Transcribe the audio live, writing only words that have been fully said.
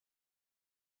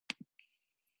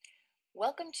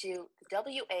Welcome to the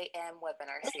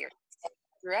WAMWebinar series.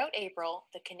 Throughout April,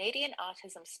 the Canadian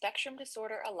Autism Spectrum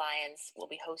Disorder Alliance will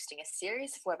be hosting a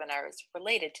series of webinars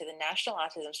related to the National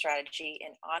Autism Strategy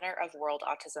in honor of World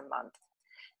Autism Month.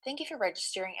 Thank you for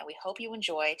registering, and we hope you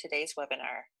enjoy today's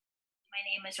webinar. My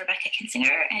name is Rebecca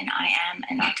Kinsinger, and I am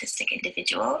an autistic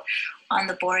individual on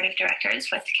the board of directors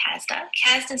with CASDA.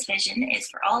 CASDA's vision is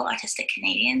for all autistic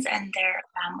Canadians and their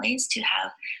families to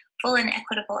have full and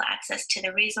equitable access to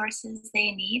the resources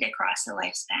they need across the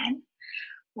lifespan,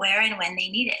 where and when they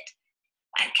need it.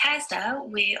 At CASDA,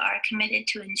 we are committed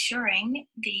to ensuring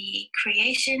the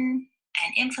creation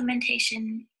and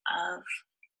implementation of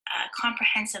a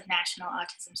comprehensive national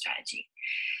autism strategy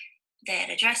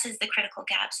that addresses the critical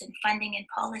gaps in funding and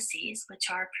policies which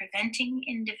are preventing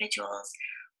individuals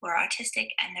who are autistic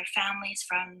and their families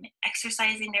from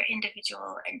exercising their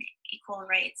individual and equal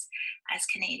rights as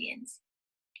Canadians.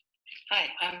 Hi,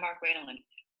 I'm Mark Whalen.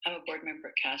 I'm a board member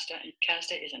at CASDA, and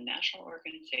CASDA is a national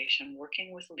organization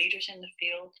working with leaders in the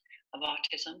field of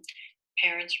autism,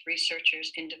 parents,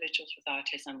 researchers, individuals with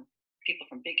autism, people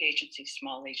from big agencies,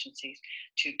 small agencies,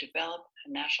 to develop a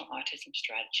national autism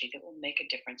strategy that will make a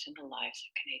difference in the lives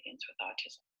of Canadians with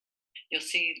autism. You'll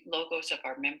see logos of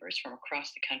our members from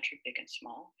across the country, big and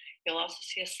small. You'll also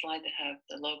see a slide that have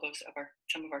the logos of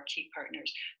some of our key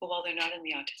partners who, while they're not in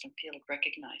the autism field,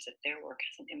 recognize that their work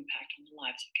has an impact on the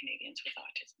lives of Canadians with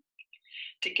autism.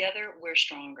 Together, we're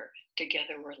stronger.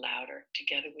 Together, we're louder.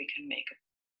 Together, we can make a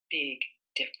big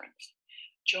difference.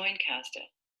 Join CASDA.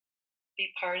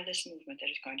 Be part of this movement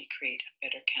that is going to create a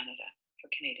better Canada for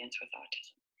Canadians with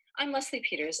autism. I'm Leslie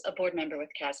Peters, a board member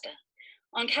with CASDA.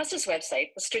 On CASDA's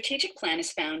website, the strategic plan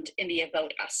is found in the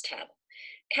About Us tab.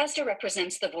 CASDA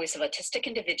represents the voice of autistic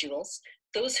individuals,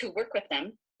 those who work with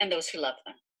them, and those who love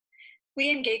them. We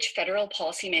engage federal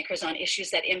policymakers on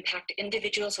issues that impact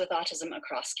individuals with autism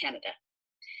across Canada.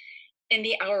 In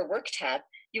the Our Work tab,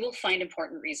 you will find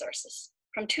important resources.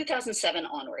 From 2007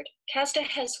 onward, CASDA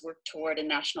has worked toward a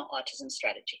national autism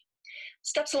strategy.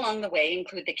 Steps along the way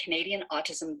include the Canadian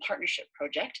Autism Partnership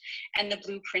Project and the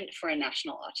Blueprint for a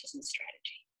National Autism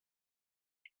Strategy.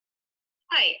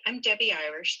 Hi, I'm Debbie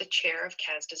Irish, the chair of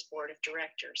CASDA's Board of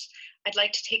Directors. I'd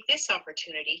like to take this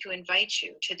opportunity to invite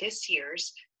you to this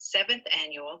year's 7th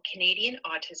Annual Canadian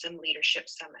Autism Leadership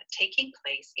Summit, taking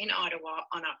place in Ottawa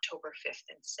on October 5th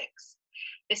and 6th.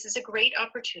 This is a great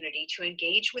opportunity to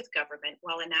engage with government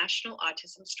while a national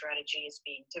autism strategy is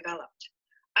being developed.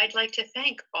 I'd like to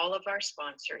thank all of our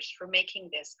sponsors for making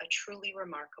this a truly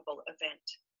remarkable event.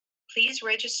 Please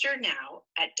register now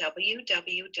at www.casda.ca.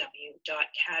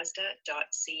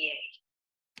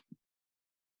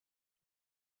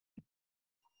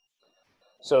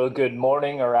 So good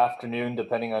morning or afternoon,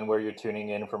 depending on where you're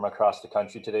tuning in from across the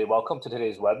country today. Welcome to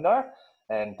today's webinar,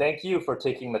 and thank you for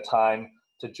taking the time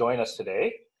to join us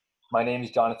today. My name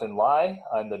is Jonathan Lai.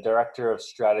 I'm the Director of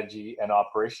Strategy and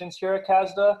Operations here at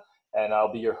CASDA, and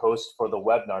I'll be your host for the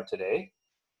webinar today.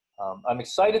 I'm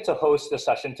excited to host this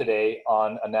session today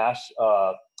on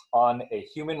a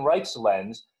human rights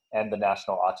lens and the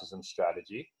National Autism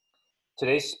Strategy.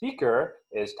 Today's speaker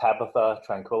is Tabatha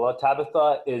Tranquilla.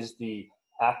 Tabatha is the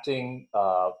Acting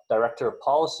Director of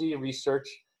Policy, Research,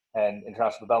 and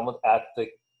International Development at the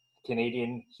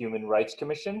Canadian Human Rights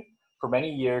Commission. For many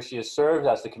years, she has served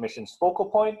as the Commission's focal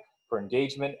point for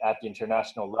engagement at the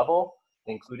international level,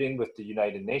 including with the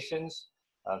United Nations.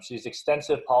 She has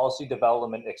extensive policy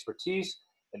development expertise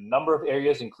in a number of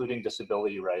areas, including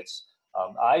disability rights.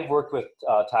 I've worked with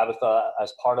Tabatha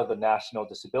as part of the National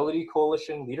Disability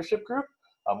Coalition Leadership Group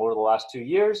over the last 2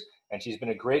 years, and she's been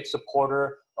a great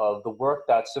supporter of the work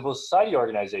that civil society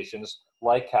organizations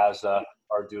like CASDA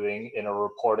are doing in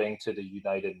reporting to the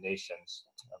United Nations.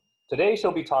 Today,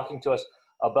 she'll be talking to us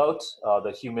about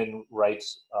the human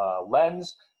rights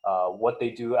lens, what they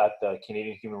do at the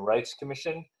Canadian Human Rights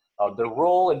Commission, their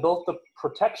role in both the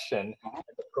protection and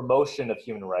the promotion of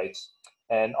human rights,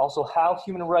 and also how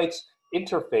human rights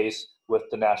interface with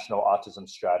the National Autism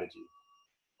Strategy.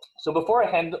 So before I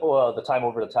hand the time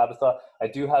over to Tabatha, I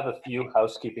do have a few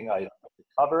housekeeping items to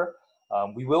cover.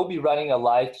 We will be running a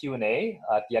live Q&A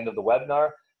at the end of the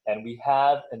webinar, and we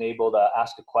have enabled a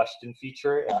Ask a Question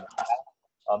feature in the chat.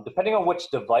 Depending on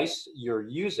which device you're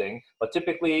using, but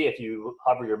typically if you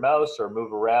hover your mouse or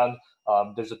move around,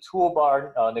 there's a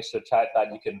toolbar next to the chat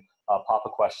that you can pop a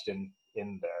question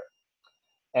in there.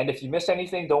 And if you miss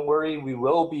anything, don't worry, we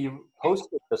will be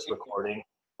posting this recording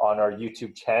on our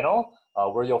YouTube channel,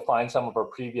 where you'll find some of our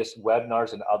previous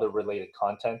webinars and other related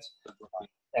content.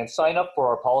 And sign up for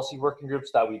our policy working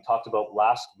groups that we talked about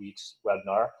last week's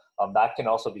webinar. That can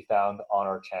also be found on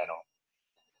our channel.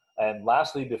 And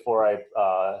lastly, before I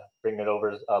bring it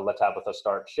over, let Tabatha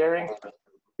start sharing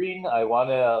screen, I want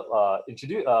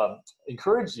to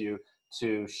encourage you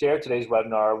to share today's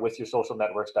webinar with your social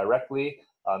networks directly,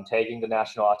 tagging the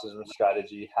National Autism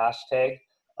Strategy hashtag.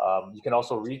 You can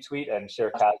also retweet and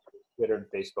share Twitter and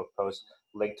Facebook posts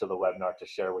linked to the webinar to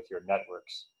share with your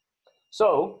networks.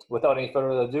 So without any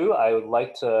further ado, I would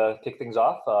like to kick things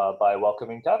off by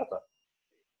welcoming Tabatha.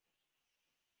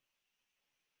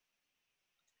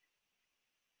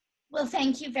 Well,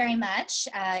 thank you very much.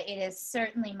 It is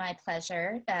certainly my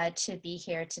pleasure to be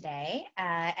here today.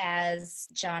 As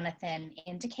Jonathan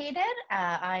indicated,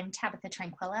 I'm Tabatha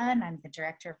Tranquilla, and I'm the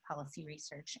Director of Policy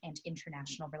Research and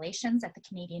International Relations at the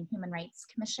Canadian Human Rights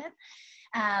Commission.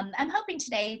 I'm hoping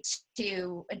today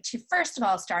to first of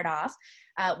all start off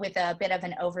with a bit of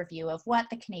an overview of what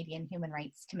the Canadian Human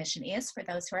Rights Commission is for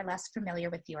those who are less familiar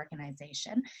with the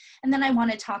organization. And then I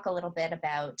want to talk a little bit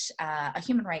about a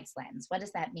human rights lens. What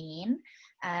does that mean?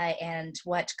 And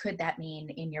what could that mean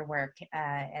in your work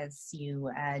as you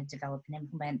develop and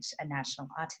implement a national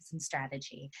autism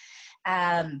strategy?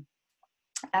 I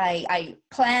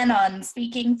plan on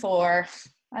speaking for,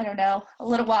 I don't know, a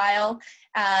little while,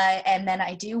 and then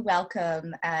I do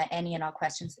welcome any and all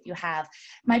questions that you have.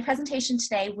 My presentation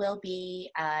today will be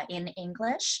in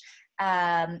English.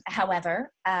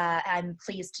 However, I'm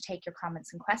pleased to take your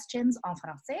comments and questions en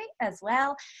français as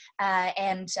well.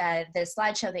 And the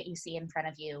slideshow that you see in front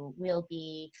of you will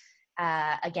be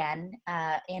again,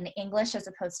 in English as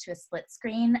opposed to a split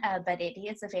screen, but it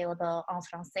is available en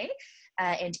français.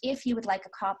 And if you would like a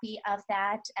copy of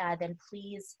that, then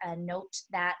please note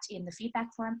that in the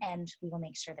feedback form and we will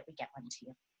make sure that we get one to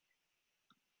you.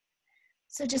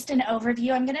 So just an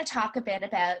overview, I'm going to talk a bit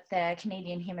about the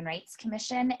Canadian Human Rights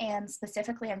Commission, and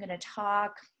specifically I'm going to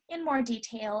talk in more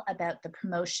detail about the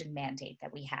promotion mandate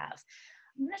that we have.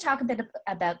 I'm going to talk a bit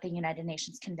about the United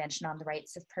Nations Convention on the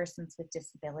Rights of Persons with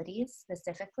Disabilities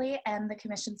specifically, and the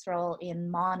Commission's role in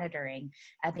monitoring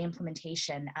the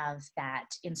implementation of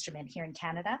that instrument here in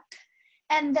Canada.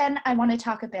 And then I want to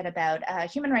talk a bit about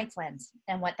human rights lens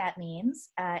and what that means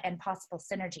and possible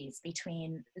synergies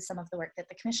between some of the work that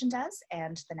the Commission does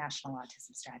and the National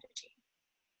Autism Strategy.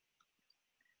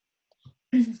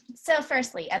 So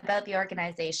firstly, about the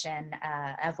organization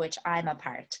of which I'm a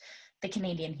part, the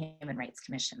Canadian Human Rights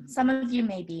Commission. Some of you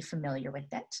may be familiar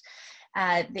with it.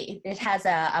 It has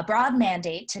a broad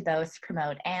mandate to both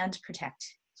promote and protect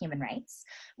human rights.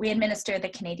 We administer the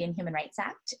Canadian Human Rights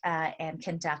Act and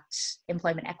conduct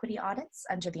employment equity audits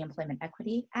under the Employment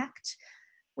Equity Act.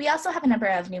 We also have a number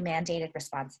of new mandated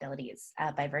responsibilities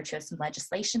by virtue of some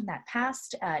legislation that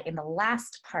passed in the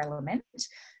last Parliament.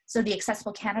 So the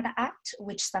Accessible Canada Act,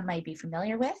 which some might be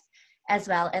familiar with, as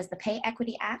well as the Pay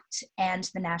Equity Act and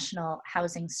the National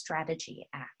Housing Strategy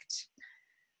Act.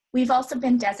 We've also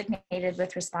been designated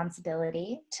with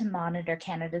responsibility to monitor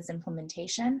Canada's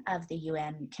implementation of the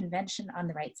UN Convention on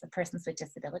the Rights of Persons with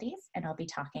Disabilities, and I'll be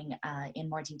talking in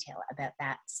more detail about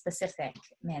that specific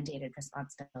mandated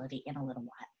responsibility in a little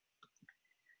while.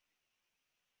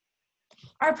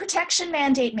 Our protection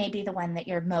mandate may be the one that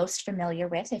you're most familiar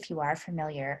with if you are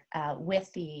familiar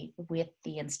with the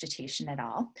institution at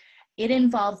all. It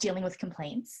involves dealing with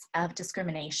complaints of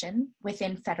discrimination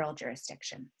within federal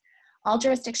jurisdiction. All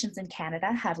jurisdictions in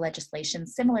Canada have legislation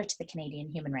similar to the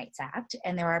Canadian Human Rights Act,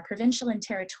 and there are provincial and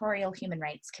territorial human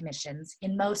rights commissions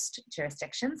in most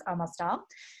jurisdictions, almost all,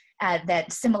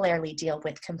 that similarly deal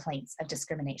with complaints of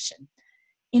discrimination.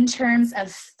 In terms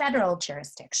of federal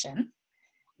jurisdiction,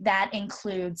 that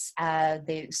includes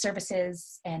the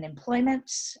services and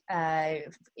employment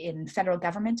in federal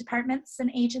government departments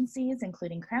and agencies,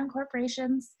 including Crown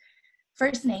corporations,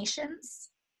 First Nations,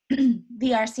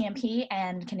 the RCMP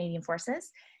and Canadian Forces,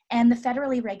 and the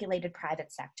federally regulated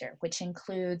private sector, which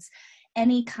includes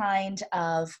any kind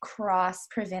of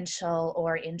cross-provincial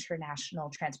or international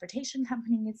transportation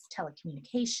companies,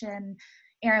 telecommunication,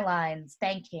 airlines,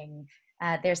 banking.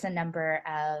 There's a number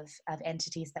of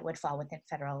entities that would fall within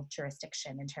federal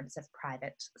jurisdiction in terms of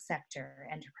private sector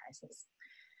enterprises.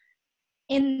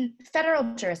 In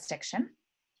federal jurisdiction,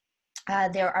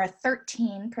 there are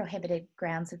 13 prohibited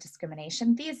grounds of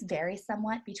discrimination. These vary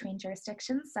somewhat between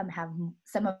jurisdictions.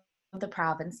 Some of the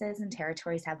provinces and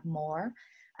territories have more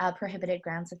prohibited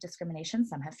grounds of discrimination,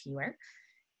 some have fewer.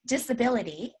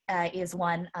 Disability is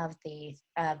one of the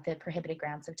prohibited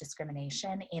grounds of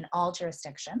discrimination in all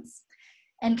jurisdictions.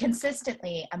 And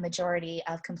consistently, a majority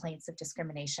of complaints of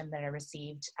discrimination that are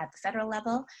received at the federal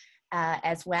level,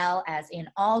 as well as in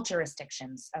all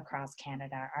jurisdictions across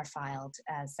Canada, are filed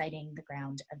citing the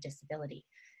ground of disability.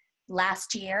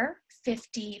 Last year,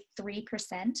 53%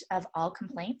 of all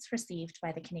complaints received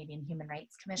by the Canadian Human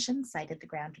Rights Commission cited the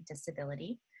ground of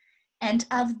disability. And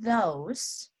of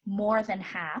those, more than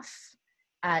half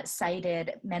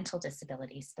cited mental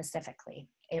disability specifically.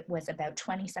 It was about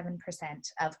 27%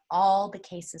 of all the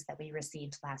cases that we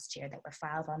received last year that were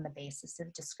filed on the basis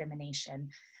of discrimination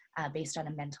based on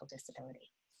a mental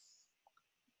disability.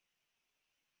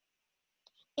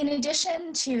 In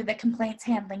addition to the complaints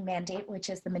handling mandate, which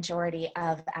is the majority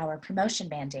of our promotion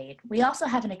mandate, we also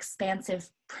have an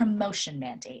expansive promotion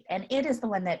mandate, and it is the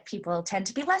one that people tend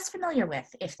to be less familiar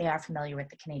with if they are familiar with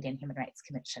the Canadian Human Rights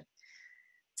Commission.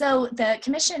 So the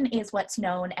Commission is what's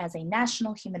known as a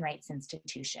National Human Rights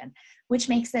Institution, which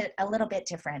makes it a little bit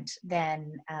different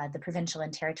than the provincial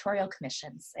and territorial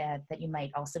commissions that you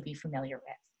might also be familiar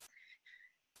with.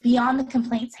 Beyond the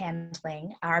complaints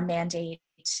handling, our mandate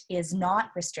is not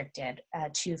restricted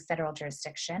to federal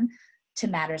jurisdiction, to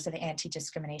matters of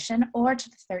anti-discrimination, or to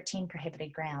the 13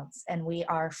 prohibited grounds. And we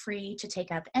are free to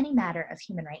take up any matter of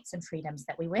human rights and freedoms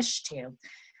that we wish to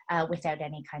without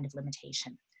any kind of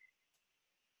limitation.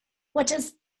 What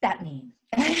does that mean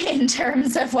in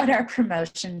terms of what our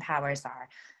promotion powers are?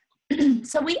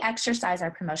 So we exercise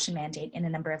our promotion mandate in a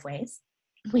number of ways.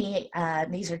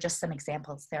 These are just some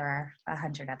examples. There are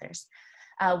 100 others.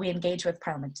 We engage with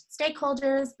Parliament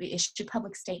stakeholders, we issue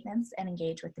public statements and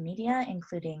engage with the media,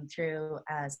 including through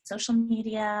social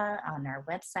media, on our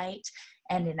website,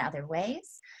 and in other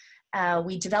ways.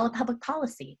 We develop public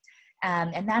policy,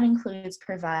 and that includes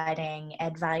providing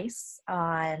advice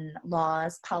on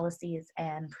laws, policies,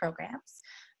 and programs,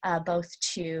 both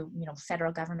to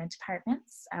federal government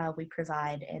departments. We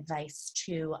provide advice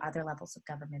to other levels of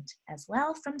government as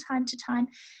well from time to time,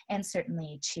 and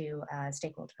certainly to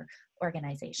stakeholder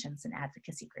organizations and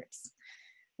advocacy groups.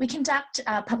 We conduct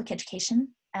public education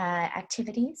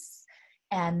activities,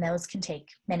 and those can take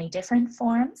many different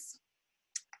forms.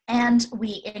 And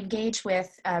we engage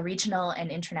with regional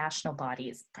and international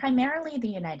bodies, primarily the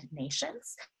United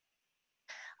Nations,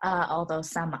 although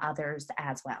some others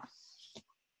as well.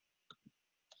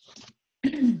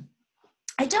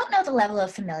 I don't know the level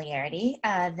of familiarity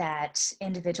that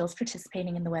individuals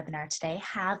participating in the webinar today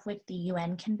have with the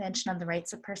UN Convention on the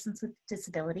Rights of Persons with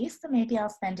Disabilities, so maybe I'll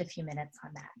spend a few minutes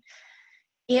on that.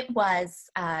 It was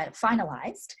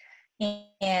finalized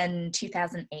in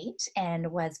 2008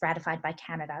 and was ratified by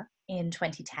Canada in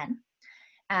 2010.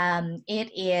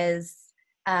 It is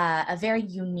a very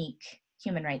unique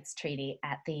human rights treaty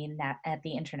at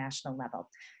the international level.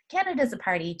 Canada is a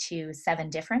party to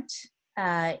 7 different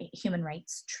human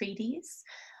rights treaties,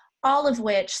 all of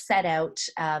which set out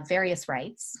various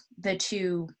rights. The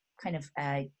 2 kind of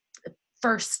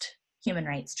first human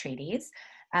rights treaties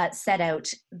set out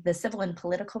the civil and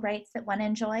political rights that one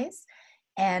enjoys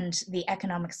and the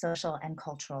economic, social, and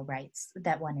cultural rights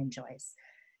that one enjoys.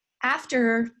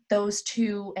 After those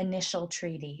 2 initial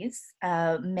treaties,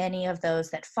 many of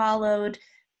those that followed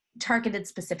targeted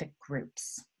specific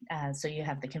groups. So you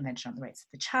have the Convention on the Rights of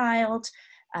the Child,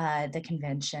 the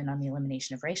Convention on the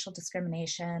Elimination of Racial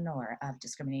Discrimination or of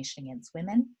Discrimination Against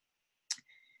Women.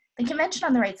 The Convention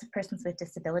on the Rights of Persons with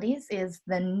Disabilities is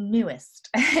the newest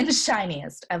and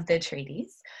shiniest of the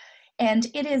treaties. And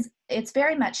it's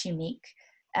very much unique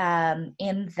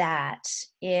in that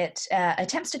it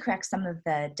attempts to correct some of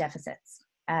the deficits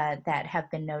that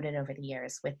have been noted over the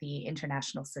years with the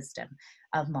international system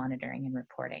of monitoring and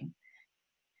reporting.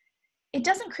 It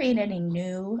doesn't create any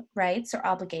new rights or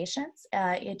obligations.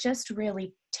 It just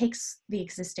really takes the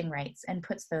existing rights and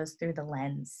puts those through the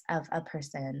lens of a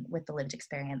person with the lived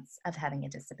experience of having a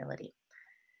disability.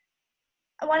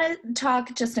 I want to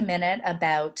talk just a minute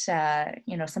about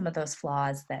some of those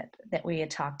flaws that we had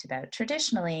talked about.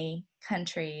 Traditionally,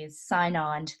 countries sign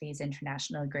on to these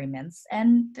international agreements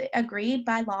and agree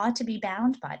by law to be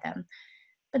bound by them.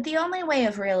 But the only way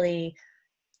of really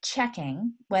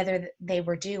checking whether they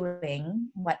were doing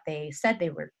what they said they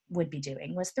would be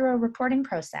doing was through a reporting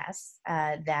process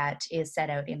that is set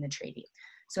out in the treaty.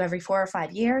 So every 4 or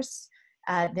 5 years,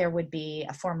 there would be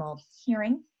a formal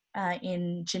hearing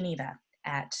in Geneva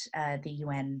at the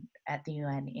UN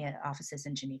offices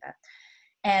in Geneva.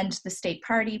 And the state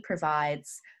party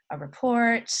provides a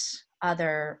report.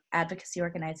 Other advocacy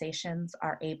organizations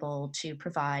are able to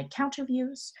provide counter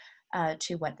views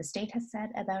to what the state has said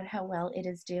about how well it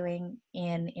is doing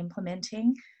in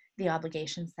implementing the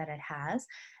obligations that it has.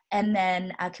 And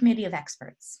then a committee of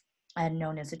experts,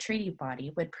 known as a treaty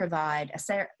body, would provide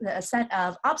a set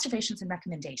of observations and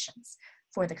recommendations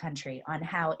for the country on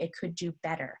how it could do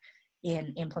better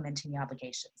in implementing the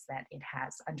obligations that it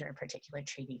has under a particular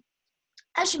treaty.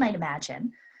 As you might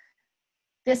imagine,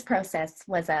 This process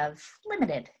was of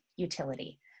limited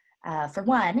utility. For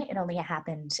one, it only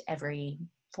happened every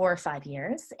 4 or 5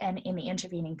 years, and in the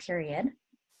intervening period,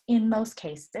 in most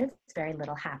cases, very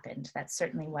little happened. That's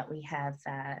certainly what we have,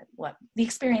 what the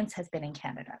experience has been in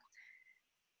Canada.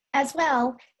 As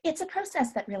well, it's a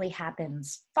process that really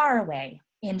happens far away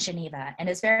in Geneva and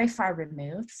is very far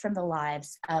removed from the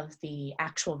lives of the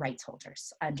actual rights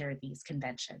holders under these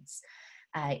conventions.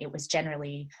 It was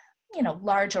generally,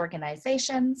 large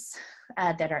organizations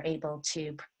that are able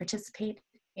to participate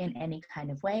in any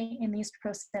kind of way in these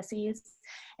processes.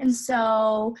 And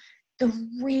so the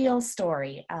real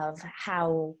story of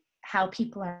how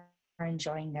people are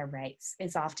enjoying their rights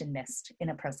is often missed in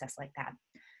a process like that.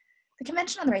 The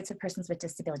Convention on the Rights of Persons with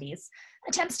Disabilities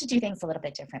attempts to do things a little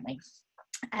bit differently.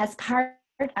 As part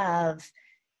of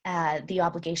the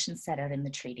obligations set out in the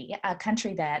treaty, a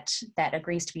country that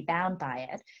agrees to be bound by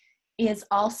it is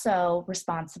also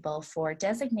responsible for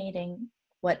designating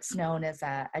what's known as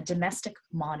a domestic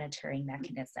monitoring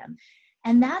mechanism.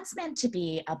 And that's meant to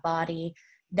be a body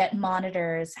that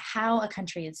monitors how a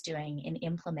country is doing in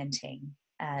implementing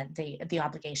the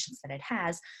obligations that it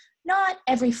has, not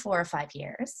every 4 or 5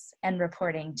 years and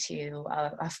reporting to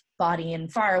a body in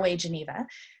faraway Geneva,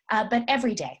 but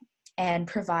every day, and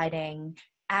providing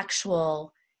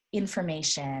actual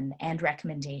information and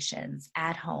recommendations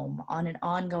at home on an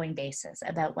ongoing basis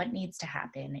about what needs to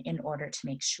happen in order to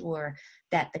make sure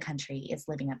that the country is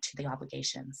living up to the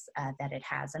obligations that it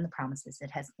has and the promises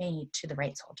it has made to the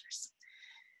rights holders.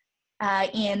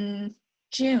 In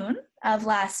June of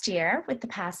last year, with the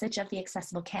passage of the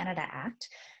Accessible Canada Act,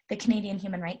 the Canadian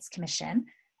Human Rights Commission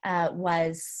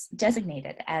was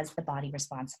designated as the body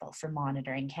responsible for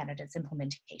monitoring Canada's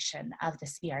implementation of the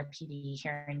CRPD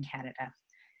here in Canada.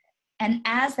 And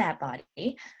as that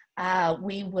body,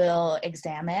 we will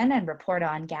examine and report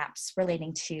on gaps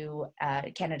relating to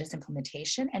Canada's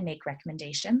implementation and make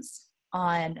recommendations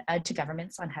to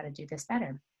governments on how to do this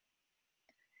better.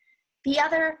 The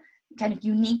other kind of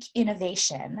unique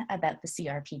innovation about the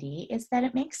CRPD is that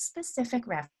it makes specific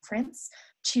reference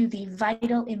to the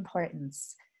vital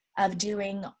importance of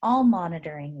doing all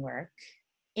monitoring work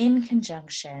in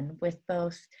conjunction with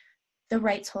both the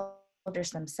rights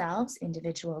holders themselves,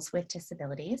 individuals with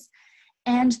disabilities,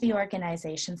 and the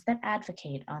organizations that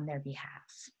advocate on their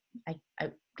behalf.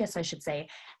 I guess I should say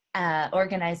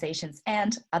organizations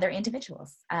and other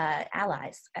individuals,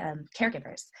 allies,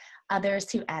 caregivers,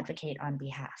 others who advocate on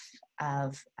behalf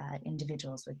of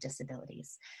individuals with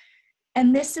disabilities.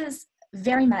 And this is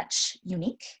very much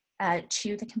unique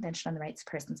to the Convention on the Rights of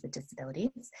Persons with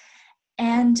Disabilities.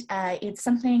 And it's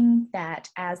something that,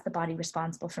 as the body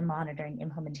responsible for monitoring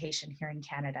implementation here in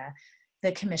Canada,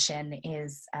 the Commission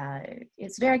is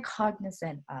very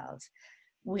cognizant of.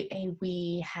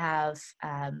 We have,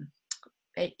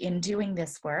 in doing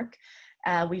this work,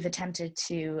 we've attempted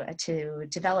to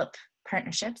develop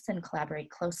partnerships and collaborate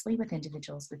closely with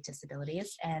individuals with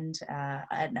disabilities and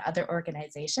other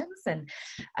organizations. And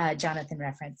Jonathan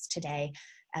referenced today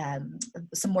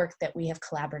some work that we have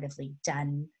collaboratively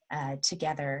done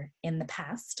together in the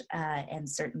past, and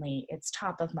certainly it's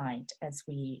top of mind as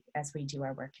we do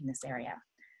our work in this area.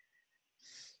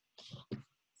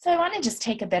 So I want to just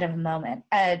take a bit of a moment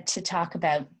to talk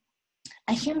about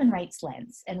a human rights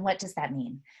lens, and what does that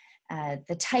mean?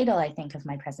 The title, I think, of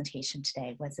my presentation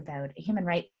today was about a human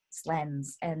rights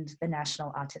lens and the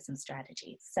National Autism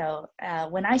Strategy. So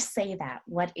when I say that,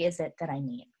 what is it that I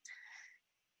mean?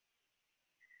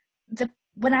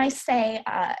 When I say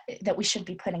that we should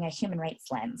be putting a human rights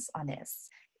lens on this,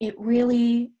 it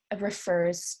really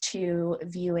refers to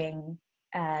viewing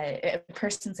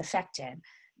persons affected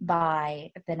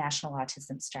by the National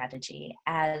Autism Strategy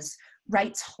as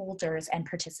rights holders and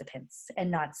participants,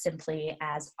 and not simply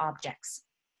as objects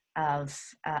of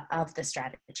the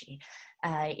strategy.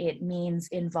 It means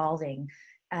involving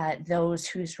those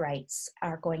whose rights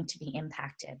are going to be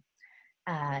impacted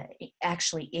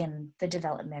actually in the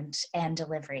development and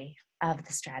delivery of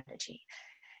the strategy.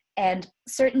 And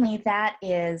certainly that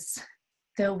is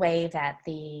the way that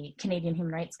the Canadian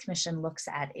Human Rights Commission looks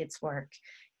at its work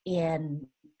in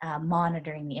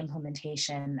monitoring the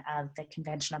implementation of the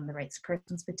Convention on the Rights of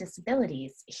Persons with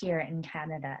Disabilities here in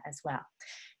Canada as well.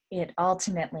 It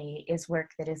ultimately is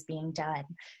work that is being done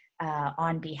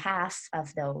on behalf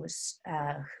of those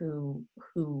who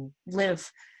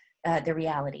live the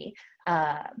reality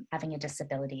having a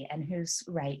disability and whose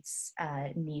rights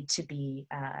need to be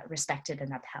respected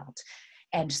and upheld.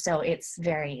 And so it's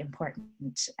very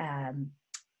important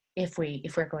if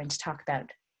we're going to talk about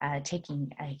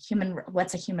taking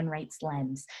what's a human rights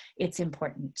lens, it's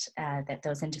important that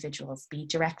those individuals be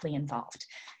directly involved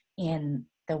in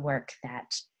the work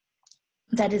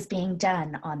that is being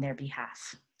done on their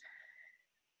behalf.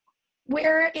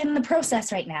 We're in the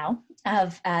process right now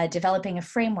of developing a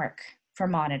framework for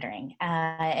monitoring,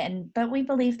 but we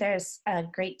believe there's a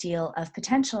great deal of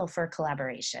potential for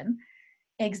collaboration.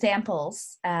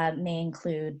 Examples may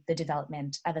include the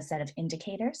development of a set of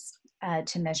indicators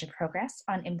to measure progress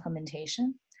on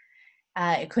implementation.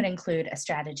 It could include a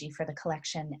strategy for the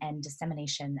collection and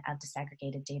dissemination of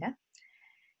disaggregated data.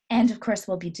 And of course,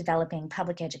 we'll be developing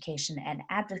public education and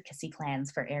advocacy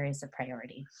plans for areas of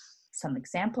priority. Some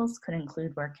examples could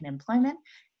include work and employment,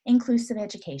 inclusive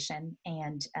education,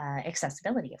 and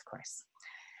accessibility, of course.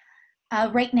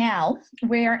 Right now,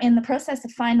 we're in the process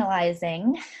of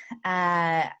finalizing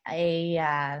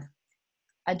a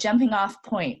jumping off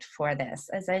point for this.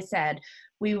 As I said,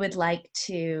 we would like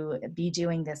to be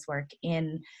doing this work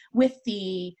with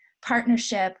the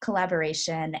partnership,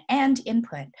 collaboration, and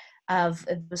input of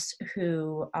those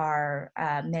who are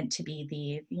meant to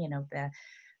be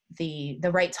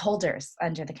the rights holders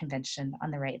under the Convention on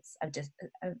the Rights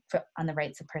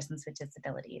of Persons with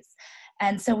Disabilities.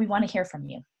 And so we want to hear from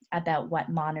you about what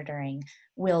monitoring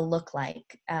will look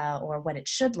like, or what it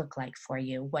should look like for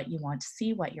you, what you want to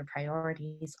see, what your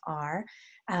priorities are,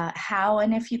 how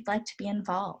and if you'd like to be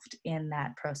involved in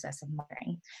that process of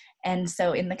monitoring. And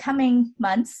so in the coming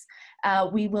months,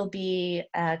 we will be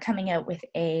coming out with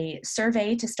a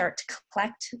survey to start to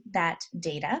collect that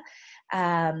data.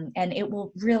 And it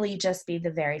will really just be the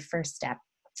very first step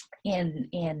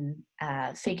in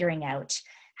figuring out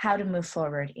how to move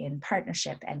forward in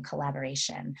partnership and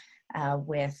collaboration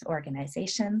with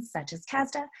organizations such as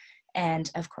CASDA,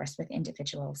 and of course with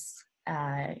individuals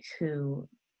who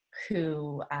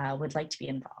would like to be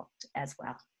involved as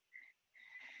well.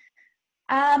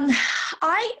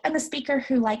 I am a speaker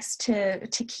who likes to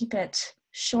keep it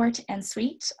short and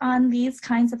sweet on these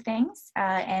kinds of things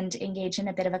and engage in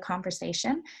a bit of a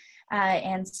conversation.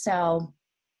 And so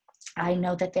I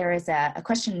know that there is a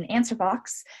question and answer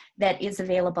box that is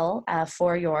available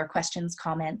for your questions,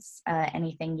 comments,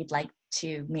 anything you'd like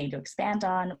me to expand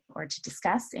on or to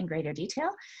discuss in greater detail.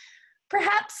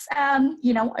 Perhaps,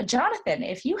 Jonathan,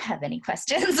 if you have any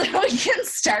questions, we can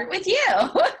start with you.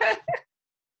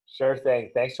 Sure thing.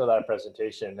 Thanks for that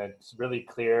presentation. It's really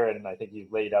clear, and I think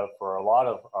you've laid out for a lot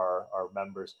of our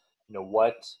members,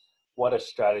 what a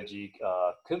strategy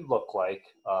could look like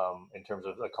in terms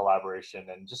of a collaboration,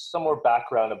 and just some more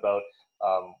background about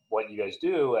what you guys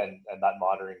do and that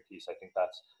monitoring piece. I think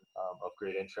that's of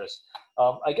great interest.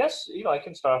 I guess, I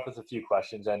can start off with a few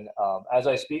questions, and as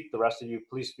I speak, the rest of you,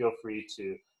 please feel free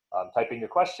to type in your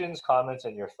questions, comments,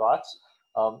 and your thoughts.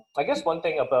 I guess one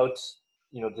thing about,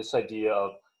 this idea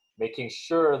of making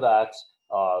sure that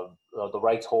the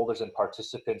rights holders and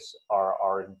participants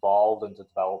are involved in the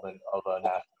development of a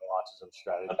national autism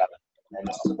strategy, and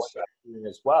what you're doing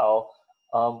as well.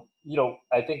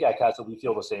 I think at CASDA we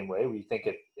feel the same way. We think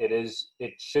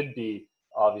it should be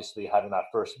obviously having that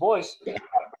first voice.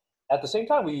 At the same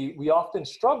time, we often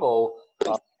struggle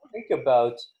to think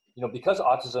about, because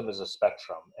autism is a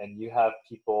spectrum, and you have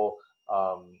people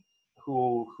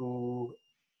who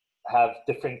have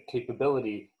different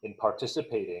capability in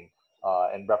participating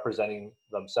and representing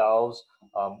themselves.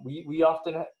 We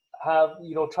often have,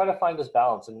 try to find this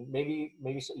balance, and maybe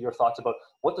your thoughts about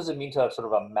what does it mean to have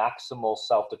sort of a maximal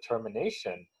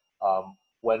self-determination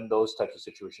when those types of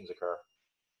situations occur?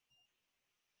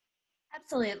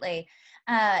 Absolutely.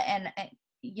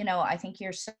 I think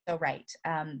you're so right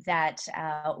that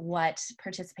what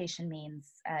participation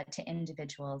means to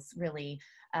individuals really,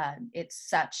 it's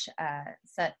such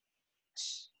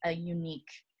a unique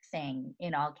thing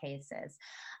in all cases.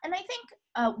 And I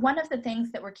think one of the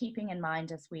things that we're keeping in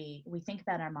mind as we think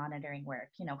about our monitoring work,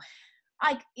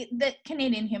 the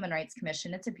Canadian Human Rights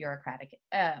Commission, it's a bureaucratic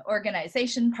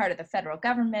organization, part of the federal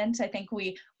government. I think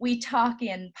we talk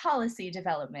in policy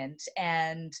development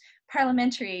and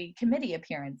parliamentary committee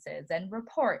appearances and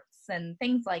reports and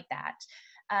things like that.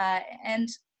 And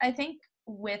I think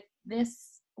with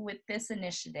this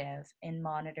initiative in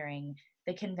monitoring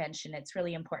the convention, it's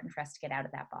really important for us to get out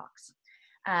of that box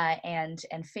and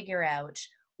figure out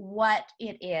what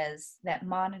it is that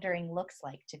monitoring looks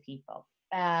like to people.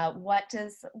 What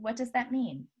does that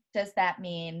mean? Does that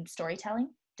mean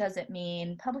storytelling? Does it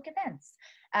mean public events?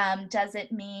 Does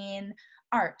it mean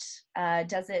art?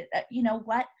 Does it,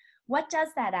 what does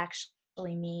that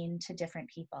actually mean to different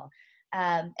people?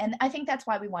 And I think that's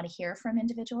why we want to hear from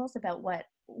individuals about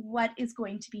what is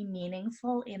going to be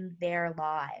meaningful in their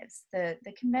lives. The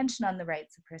Convention on the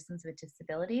Rights of Persons with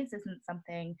Disabilities isn't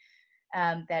something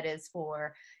that is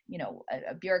for, you know,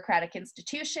 a bureaucratic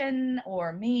institution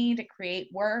or me to create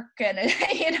work and,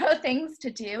 you know, things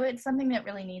to do. It's something that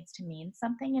really needs to mean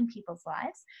something in people's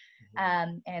lives.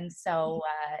 And so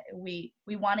we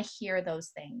want to hear those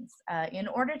things in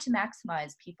order to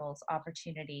maximize people's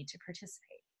opportunity to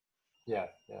participate. Yeah,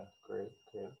 great.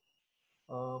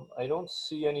 I don't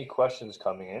see any questions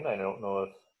coming in. I don't know if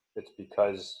it's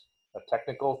because a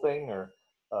technical thing or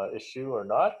issue or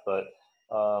not, but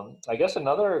I guess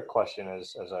another question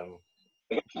is, as I'm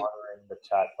monitoring the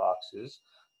chat boxes,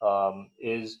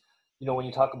 is, you know, when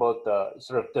you talk about the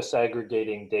sort of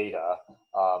disaggregating data,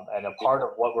 and a part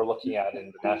of what we're looking at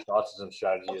in the National Autism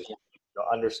Strategy is, you know,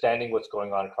 understanding what's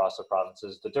going on across the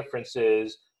provinces, the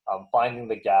differences, finding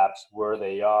the gaps where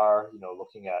they are, you know,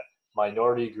 looking at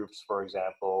minority groups, for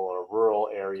example, or rural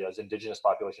areas, indigenous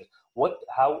populations.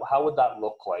 How would that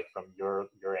look like from your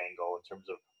angle in terms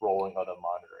of rolling out a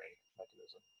monitoring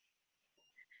mechanism?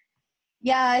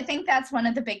 Yeah, I think that's one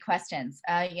of the big questions.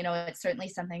 You know, it's certainly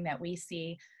something that we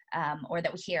see or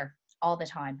that we hear all the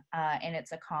time, and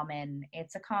it's a common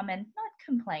not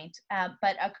complaint,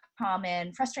 but a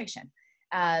common frustration.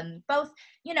 Both,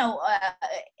 you know,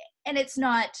 and it's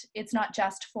not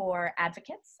just for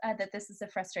advocates that this is a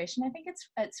frustration. I think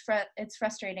it's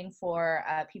frustrating for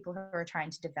people who are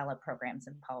trying to develop programs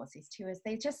and policies too, is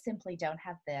they just simply don't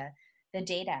have the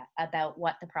data about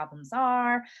what the problems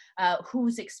are,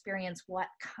 who's experiencing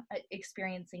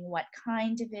what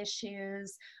kind of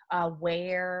issues,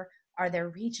 where are there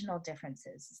regional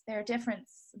differences? Is there a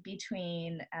difference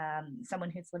between someone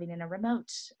who's living in a remote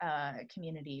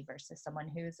community versus someone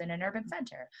who's in an urban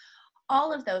center?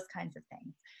 All of those kinds of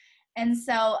things. And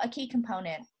so a key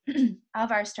component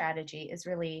of our strategy is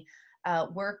really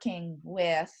working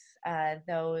with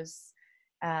those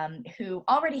who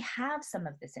already have some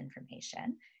of this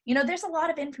information. You know, there's a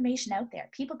lot of information out there.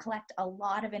 People collect a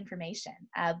lot of information,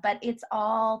 but it's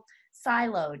all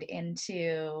siloed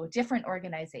into different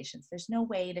organizations. There's no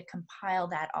way to compile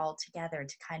that all together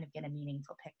to kind of get a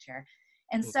meaningful picture.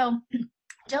 And so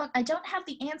I don't have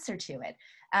the answer to it,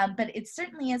 but it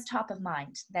certainly is top of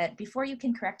mind that before you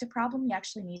can correct a problem, you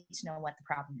actually need to know what the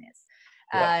problem is.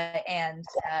 Yeah.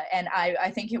 And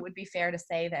I think it would be fair to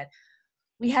say that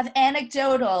we have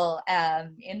anecdotal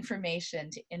information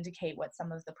to indicate what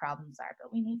some of the problems are,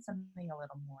 but we need something a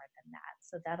little more than that.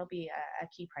 So that'll be a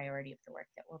key priority of the work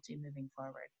that we'll do moving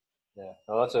forward. Yeah,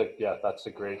 no, that's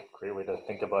a great way to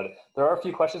think about it. There are a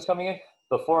few questions coming in.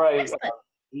 Before I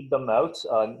read them out,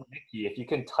 Nikki, if you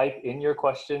can type in your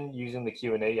question using the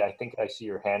Q&A, I think I see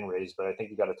your hand raised, but I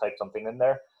think you got to type something in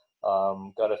there.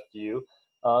 Got a few.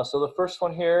 So the first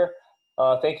one here,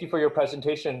 thank you for your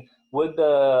presentation. Would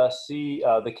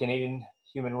the Canadian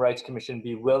Human Rights Commission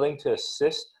be willing to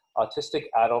assist autistic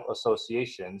adult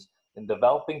associations in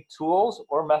developing tools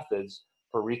or methods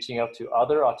for reaching out to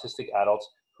other autistic adults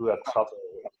who have trouble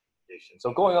with communication?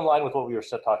 So going in line with what we were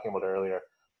talking about earlier,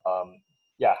 how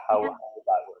would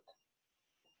that work?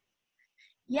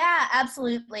 Yeah,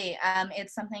 absolutely.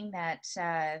 It's something that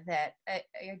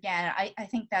again, I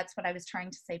think that's what I was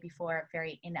trying to say before,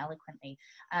 very ineloquently,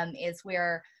 is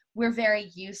we're very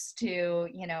used to,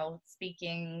 you know,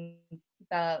 speaking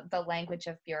the language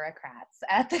of bureaucrats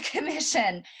at the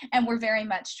commission, and we're very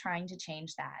much trying to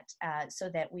change that so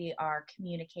that we are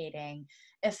communicating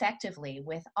effectively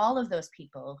with all of those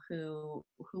people who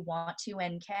want to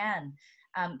and can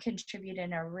contribute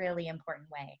in a really important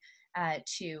way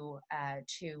to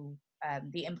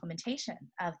the implementation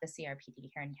of the CRPD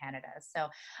here in Canada. So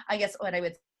I guess what I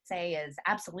would say is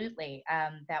absolutely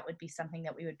that would be something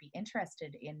that we would be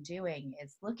interested in doing,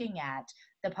 is looking at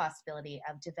the possibility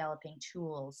of developing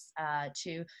tools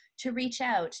to reach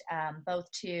out both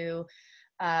to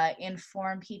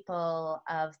inform people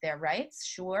of their rights,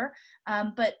 sure,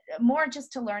 but more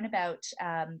just to learn about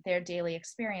their daily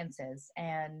experiences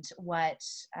and what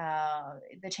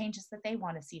the changes that they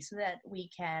want to see, so that we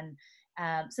can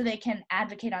so they can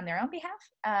advocate on their own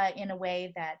behalf in a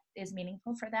way that is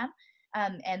meaningful for them.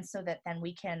 And so that then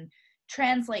we can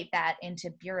translate that into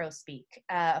bureau speak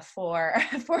for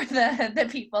the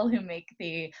people who make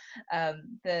the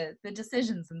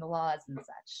decisions and the laws and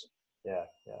such. Yeah,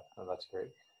 oh, that's great.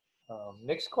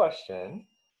 Next question.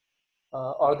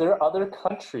 Are there other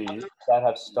countries that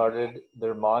have started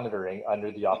their monitoring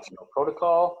under the optional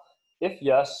protocol? If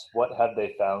yes, what have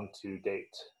they found to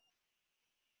date?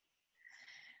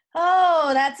 Oh,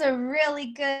 Oh, that's a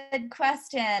really good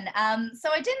question.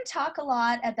 So I didn't talk a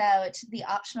lot about the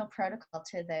optional protocol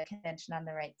to the Convention on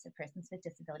the Rights of Persons with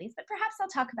Disabilities, but perhaps I'll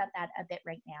talk about that a bit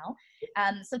right now.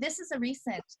 So this is a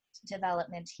recent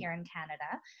development here in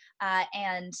Canada,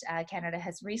 and Canada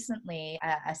has recently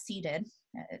acceded,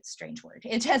 it's a strange word,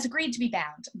 it has agreed to be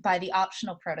bound by the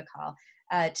optional protocol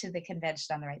to the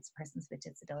Convention on the Rights of Persons with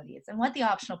Disabilities. And what the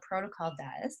optional protocol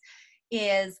does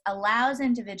is allows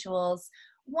individuals,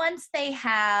 once they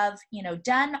have,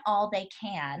 done all they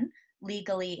can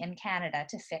legally in Canada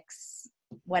to fix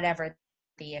whatever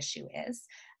the issue is,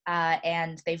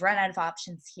 and they've run out of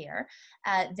options here,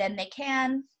 then they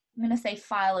can, I'm going to say,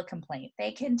 file a complaint.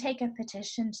 They can take a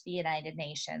petition to the United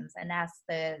Nations and ask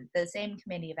the same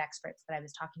committee of experts that I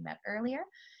was talking about earlier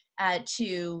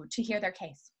to hear their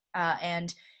case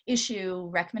and issue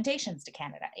recommendations to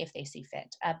Canada if they see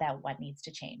fit about what needs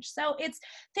to change. So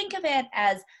think of it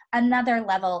as another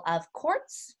level of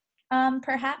courts,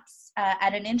 perhaps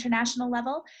at an international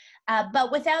level,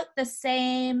 but without the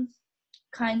same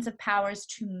kinds of powers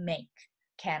to make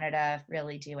Canada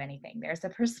really do anything. There's a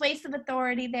persuasive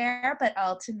authority there, but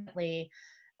ultimately,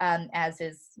 as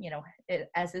is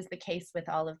the case with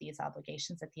all of these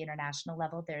obligations at the international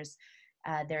level, there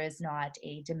is not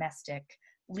a domestic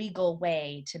legal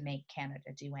way to make Canada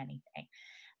do anything.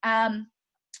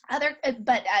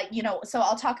 So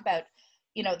I'll talk about,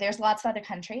 there's lots of other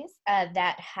countries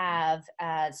that have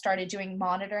started doing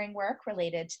monitoring work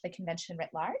related to the convention writ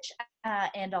large,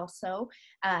 and also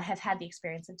have had the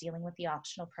experience of dealing with the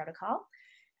optional protocol.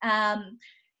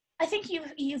 I think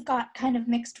you've got kind of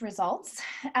mixed results.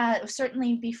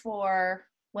 Certainly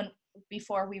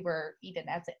before we were even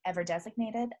ever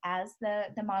designated as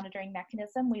the monitoring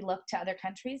mechanism, we looked to other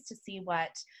countries to see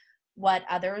what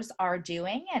others are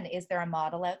doing, and is there a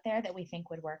model out there that we think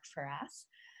would work for us.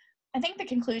 I think the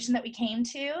conclusion that we came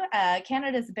to,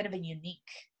 Canada is a bit of a unique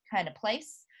kind of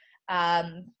place.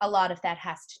 A lot of that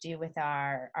has to do with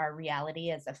our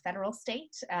reality as a federal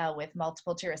state, with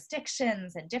multiple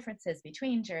jurisdictions and differences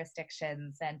between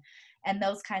jurisdictions and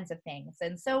those kinds of things.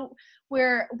 And so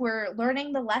we're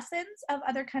learning the lessons of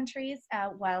other countries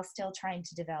while still trying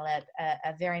to develop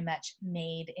a very much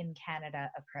made in Canada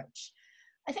approach.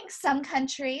 I think some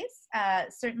countries,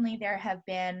 certainly there have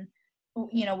been,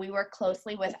 we work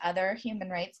closely with other human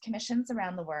rights commissions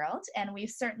around the world, and we've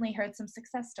certainly heard some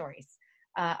success stories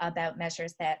about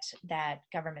measures that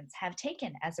governments have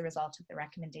taken as a result of the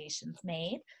recommendations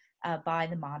made by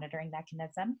the monitoring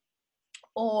mechanism,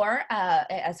 or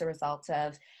as a result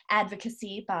of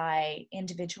advocacy by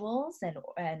individuals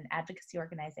and advocacy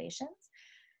organizations.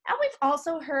 And we've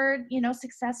also heard,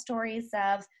 success stories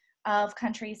of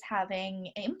countries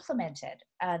having implemented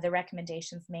the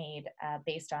recommendations made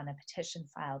based on a petition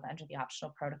filed under the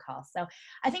optional protocol. So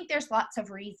I think there's lots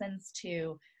of reasons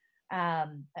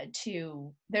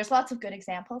there's lots of good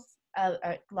examples,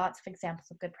 lots of examples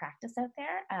of good practice out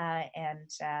there,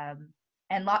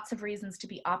 and lots of reasons to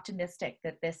be optimistic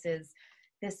that this is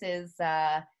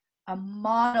a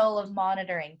model of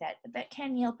monitoring that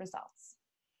can yield results.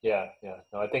 Yeah.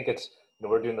 No, I think it's,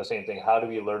 we're doing the same thing. How do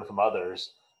we learn from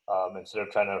others instead of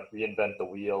trying to reinvent the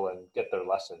wheel and get their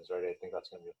lessons, right? I think that's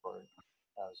going to be important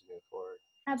as we move forward.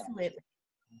 Absolutely.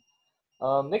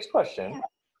 Next question.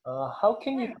 How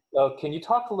can you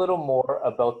talk a little more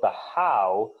about the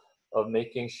how of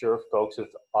making sure folks with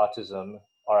autism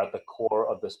are at the core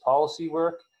of this policy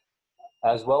work,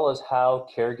 as well as how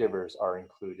caregivers are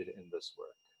included in this work?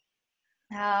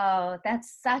 Oh,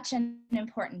 that's such an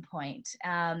important point.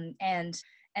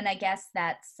 And I guess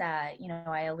that's, I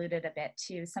alluded a bit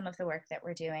to some of the work that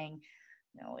we're doing.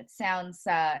 It sounds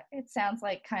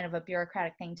like kind of a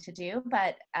bureaucratic thing to do,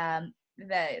 but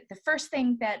the first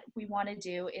thing that we want to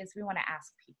do is we want to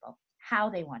ask people how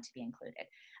they want to be included.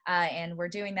 And we're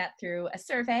doing that through a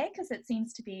survey, because it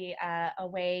seems to be a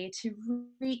way to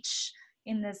reach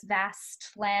in this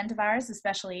vast land of ours,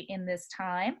 especially in this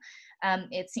time.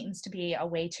 It seems to be a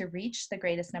way to reach the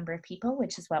greatest number of people,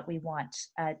 which is what we want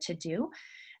to do.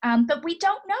 But we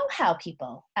don't know how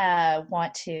people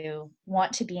want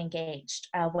to be engaged,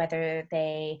 whether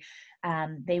they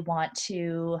want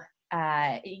to,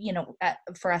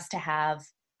 for us to have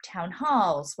town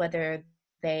halls, whether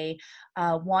they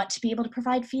want to be able to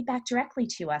provide feedback directly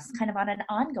to us kind of on an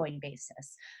ongoing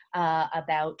basis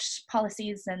about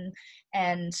policies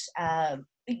and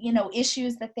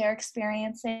issues that they're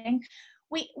experiencing.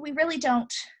 We really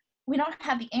don't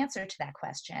have the answer to that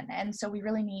question. And so we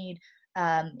really need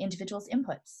individuals'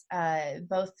 inputs,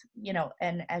 both,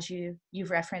 and as you've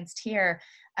referenced here,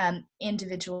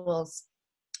 individuals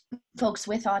folks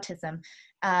with autism,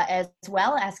 as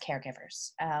well as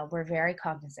caregivers. We're very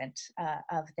cognizant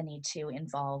of the need to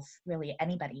involve really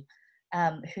anybody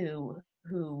who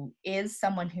is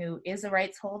someone who is a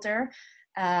rights holder,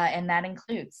 and that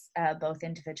includes both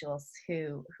individuals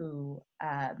who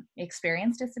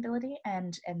experience disability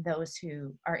and those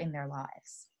who are in their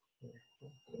lives.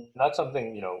 That's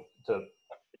something, to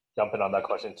jump in on that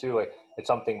question too. Like, it's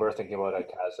something we're thinking about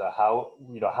as how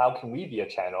can we be a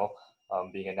channel,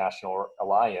 being a national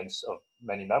alliance of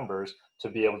many members, to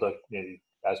be able to, maybe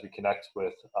as we connect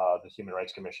with the Human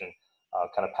Rights Commission,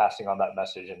 kind of passing on that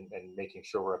message and making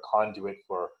sure we're a conduit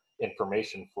for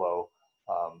information flow,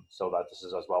 so that this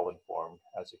is as well informed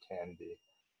as it can be.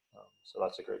 So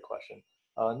that's a great question.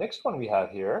 Next one we have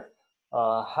here.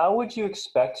 How would you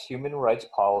expect human rights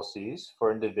policies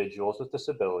for individuals with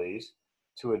disabilities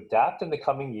to adapt in the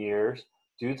coming years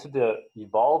due to the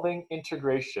evolving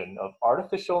integration of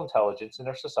artificial intelligence in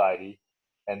our society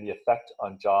and the effect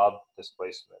on job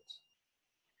displacement?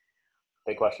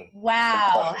 Big question.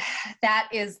 Wow, that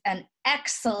is an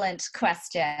excellent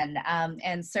question,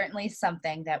 and certainly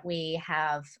something that we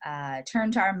have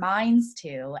turned our minds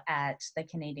to at the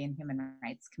Canadian Human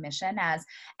Rights Commission,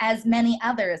 as many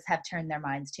others have turned their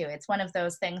minds to. It's one of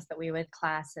those things that we would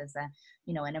class as an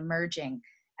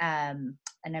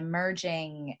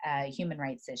emerging human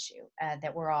rights issue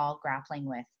that we're all grappling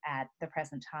with at the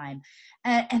present time.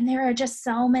 And there are just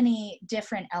so many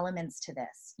different elements to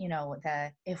this.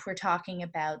 If we're talking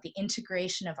about the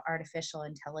integration of artificial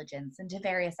intelligence into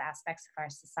various aspects of our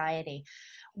society,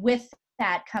 with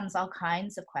that comes all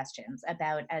kinds of questions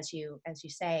about, as you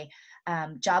say,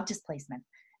 job displacement.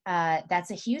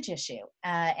 That's a huge issue.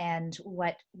 And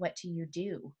what do you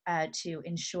do to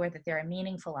ensure that there are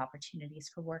meaningful opportunities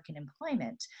for work and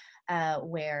employment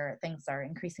where things are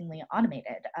increasingly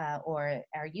automated or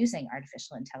are using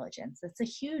artificial intelligence? It's a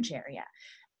huge area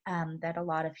that a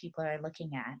lot of people are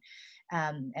looking at.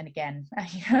 And again,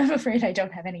 I'm afraid I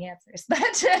don't have any answers,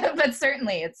 but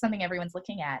certainly it's something everyone's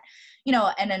looking at.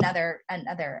 And another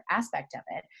aspect of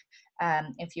it,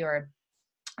 if you're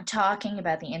talking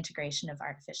about the integration of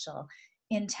artificial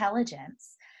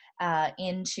intelligence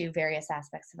into various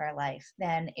aspects of our life,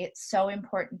 then it's so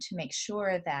important to make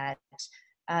sure that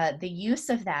the use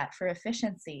of that for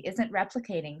efficiency isn't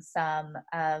replicating some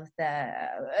of the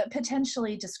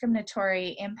potentially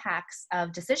discriminatory impacts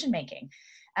of decision making.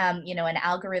 An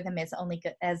algorithm is only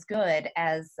as good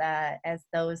as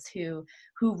those who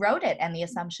wrote it and the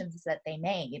assumptions that they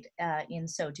made in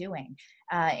so doing.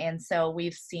 And so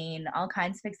we've seen all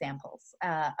kinds of examples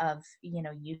of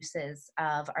uses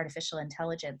of artificial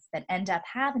intelligence that end up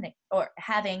having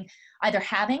the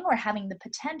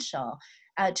potential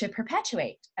to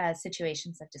perpetuate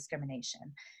situations of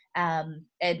discrimination.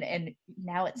 And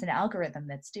now it's an algorithm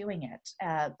that's doing it.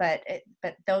 But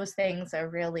those things are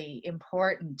really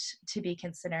important to be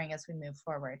considering as we move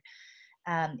forward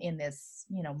in this,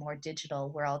 more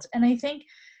digital world. And I think,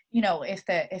 if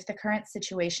the current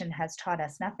situation has taught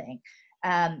us nothing,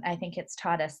 I think it's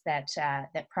taught us that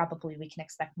probably we can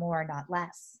expect more, not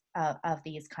less, of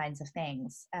these kinds of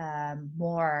things.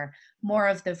 More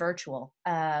of the virtual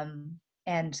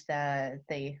and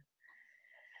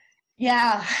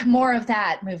more of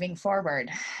that moving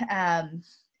forward. And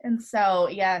so,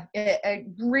 a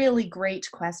really great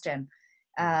question,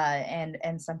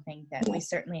 and something that we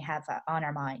certainly have on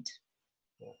our mind.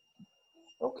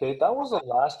 Okay, that was the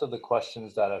last of the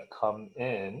questions that have come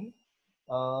in.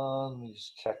 Let me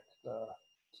just check the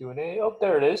Q&A. Oh,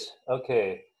 there it is.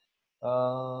 Okay.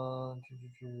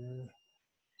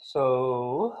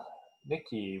 So,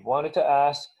 Nikki wanted to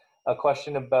ask a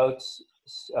question about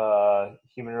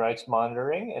human rights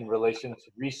monitoring in relation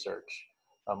to research.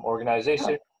 Organizations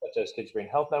such as Kids Brain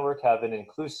Health Network have an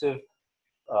inclusive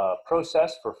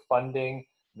process for funding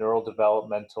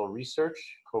neurodevelopmental research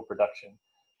co-production.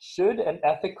 Should an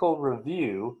ethical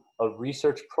review of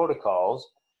research protocols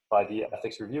by the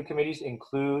ethics review committees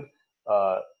include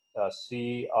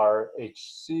CRHC or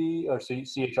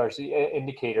CHRC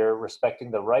indicator respecting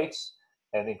the rights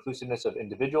and inclusiveness of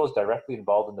individuals directly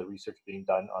involved in the research being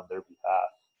done on their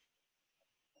behalf?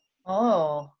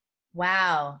 Oh,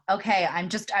 wow. Okay, I'm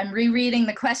rereading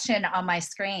the question on my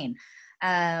screen.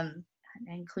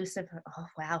 Inclusive, oh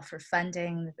wow, for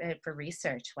funding, for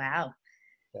research, wow.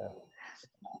 Yeah.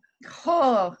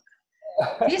 Oh,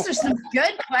 these are some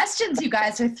good questions you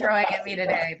guys are throwing at me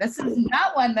today. This is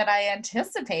not one that I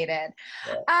anticipated.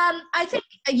 Yeah. I think,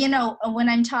 when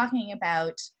I'm talking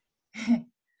about,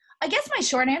 I guess my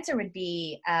short answer would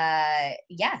be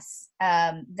yes,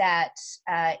 that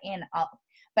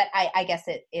but I guess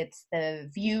it's the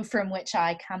view from which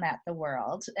I come at the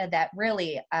world that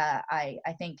really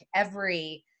I think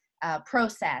every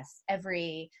process,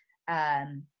 every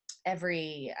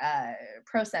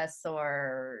process,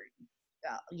 or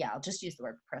I'll just use the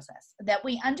word process, that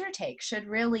we undertake should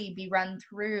really be run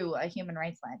through a human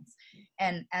rights lens.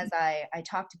 And as I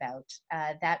talked about,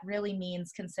 that really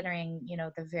means considering,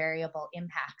 the variable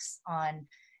impacts on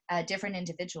different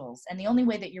individuals. And the only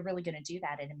way that you're really going to do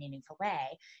that in a meaningful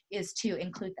way is to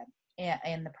include them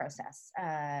in the process,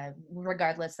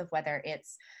 regardless of whether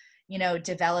it's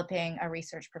developing a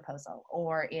research proposal,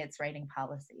 or it's writing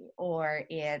policy, or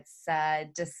it's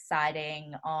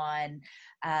deciding on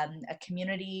a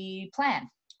community plan,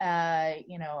 a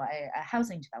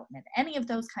housing development, any of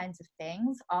those kinds of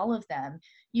things, all of them,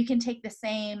 you can take the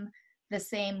same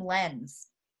lens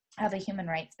of a human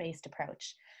rights-based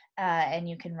approach, and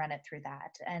you can run it through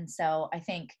that. And so I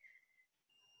think,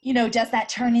 does that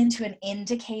turn into an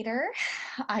indicator?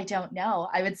 I don't know.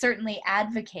 I would certainly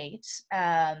advocate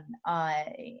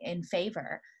in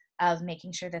favor of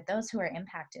making sure that those who are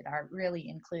impacted are really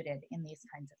included in these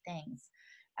kinds of things.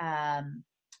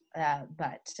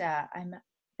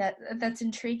 That's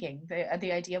intriguing.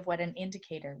 The idea of what an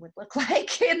indicator would look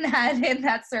like in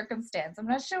that circumstance. I'm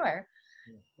not sure.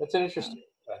 That's an interesting.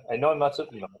 I know I'm not. I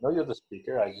know you're the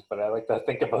speaker. But I like to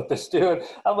think about this too. And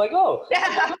I'm like, oh.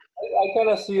 Yeah. I kind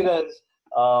of see it as,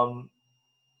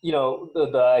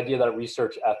 the idea that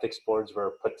research ethics boards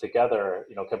were put together,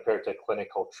 compared to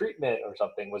clinical treatment or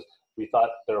something, was we thought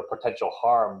there were potential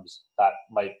harms that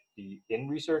might be in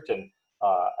research, and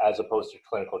as opposed to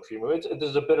clinical treatment.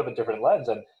 There's a bit of a different lens,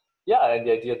 and and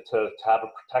the idea to have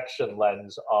a protection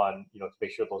lens on, to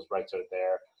make sure those rights are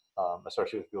there,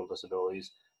 especially with people with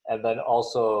disabilities. And then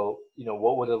also,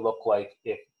 what would it look like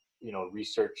if,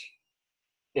 research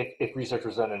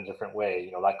was done in a different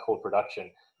way, like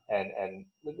co-production, and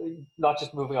not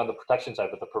just moving on the protection side,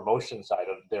 but the promotion side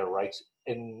of their rights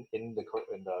in the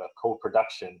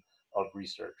co-production of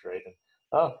research, right?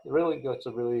 And really, that's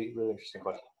a really, really interesting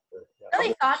question. Yeah.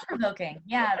 Really thought-provoking.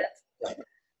 Yeah, that's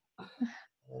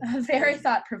a very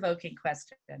thought-provoking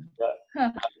question. Yeah.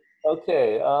 Huh.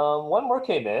 Okay, one more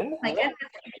came in. My goodness.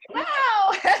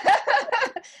 Wow!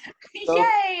 So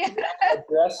yay!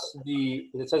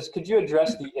 It says, could you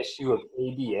address the issue of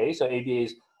ABA? So ABA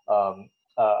is a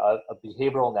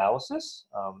behavioral analysis,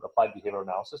 applied behavioral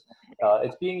analysis.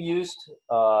 It's being used,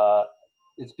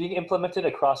 it's being implemented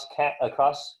across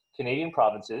Canadian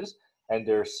provinces, and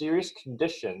there are serious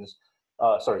conditions.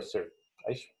 Sorry, sir,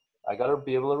 I gotta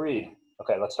be able to read.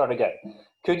 Okay, let's start again.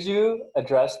 Could you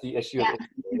address the issue of ABA?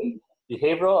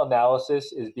 Behavioral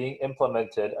analysis is being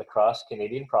implemented across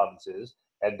Canadian provinces,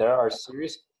 and there are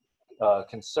serious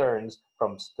concerns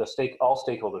from all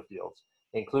stakeholder fields,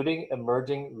 including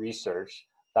emerging research,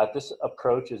 that this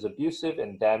approach is abusive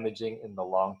and damaging in the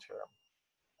long term.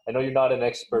 I know you're not an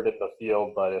expert in the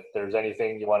field, but if there's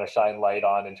anything you want to shine light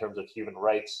on in terms of human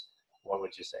rights, what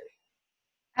would you say?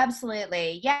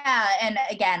 Absolutely. Yeah. And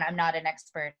again, I'm not an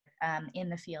expert in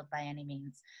the field by any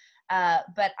means.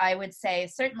 But I would say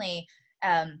certainly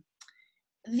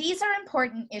these are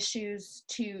important issues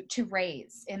to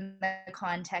raise in the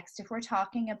context if we're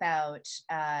talking about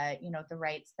the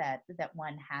rights that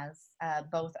one has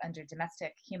both under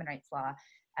domestic human rights law,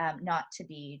 not to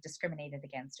be discriminated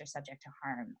against or subject to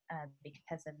harm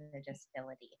because of their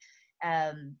disability.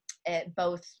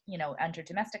 Both under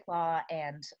domestic law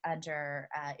and under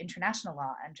international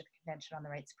law, under the Convention on the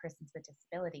Rights of Persons with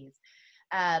Disabilities.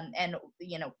 And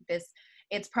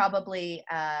it's probably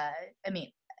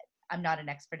I'm not an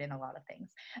expert in a lot of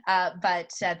things,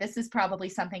 but this is probably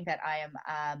something that I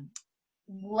am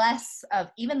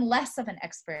even less of an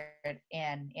expert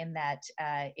in that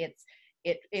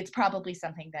it's probably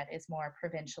something that is more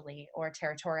provincially or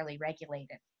territorially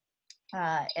regulated,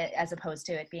 as opposed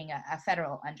to it being a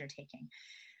federal undertaking.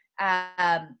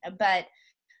 But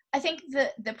I think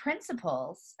the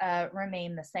principles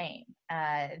remain the same.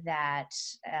 That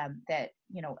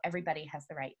everybody has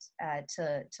the right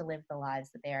to live the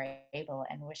lives that they are able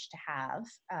and wish to have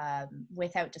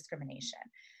without discrimination.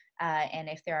 And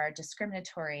if there are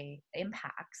discriminatory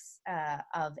impacts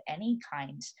of any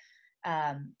kind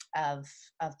of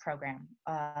program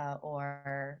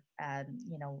or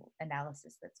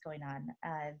analysis that's going on,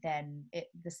 then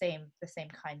the same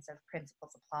kinds of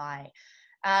principles apply.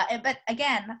 But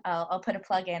again, I'll put a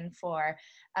plug in for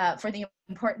the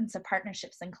importance of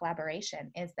partnerships and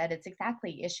collaboration, is that it's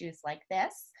exactly issues like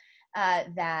this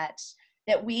that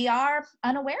that we are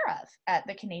unaware of at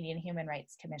the Canadian Human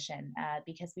Rights Commission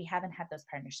because we haven't had those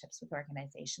partnerships with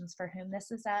organizations for whom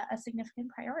this is a significant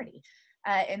priority.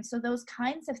 And so those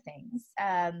kinds of things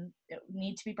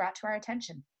need to be brought to our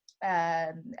attention,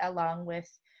 along with,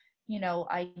 you know,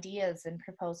 ideas and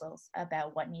proposals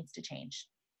about what needs to change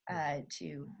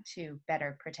to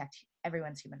better protect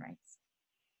everyone's human rights.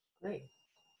 Great.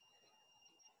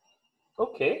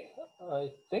 Okay,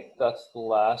 I think that's the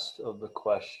last of the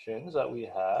questions that we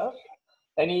have.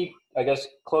 Any, I guess,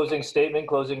 closing statement,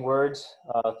 closing words,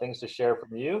 things to share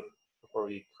from you before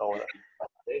we call it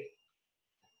a day?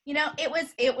 You know, it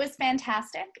was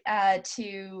fantastic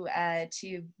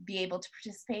to be able to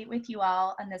participate with you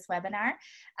all on this webinar.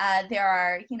 There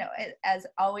are, you know, as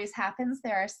always happens,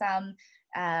 there are some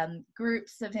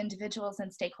groups of individuals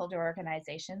and stakeholder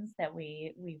organizations that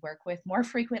we work with more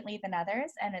frequently than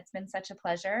others, and it's been such a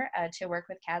pleasure to work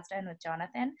with CASDA and with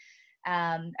Jonathan.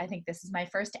 I think this is my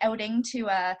first outing to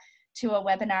a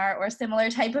webinar or similar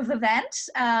type of event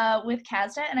with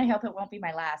CASDA, and I hope it won't be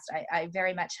my last. I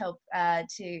very much hope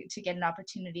to get an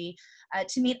opportunity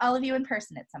to meet all of you in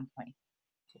person at some point.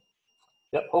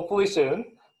 Yep, hopefully soon.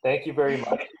 Thank you very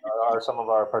much. Some of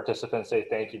our participants say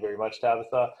thank you very much,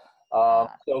 Tabatha.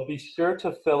 So be sure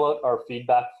to fill out our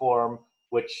feedback form,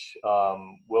 which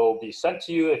will be sent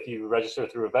to you if you register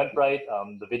through Eventbrite.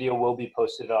 The video will be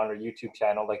posted on our YouTube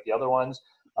channel like the other ones.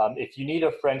 If you need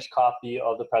a French copy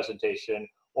of the presentation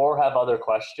or have other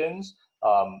questions,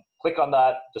 click on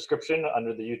that description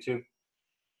under the YouTube,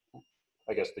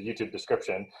 I guess the YouTube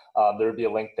description. There will be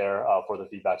a link there for the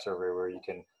feedback survey where you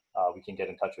can we can get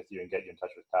in touch with you and get you in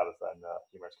touch with Tabatha and the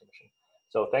Human Rights Commission.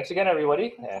 So thanks again,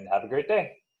 everybody, and have a great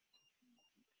day.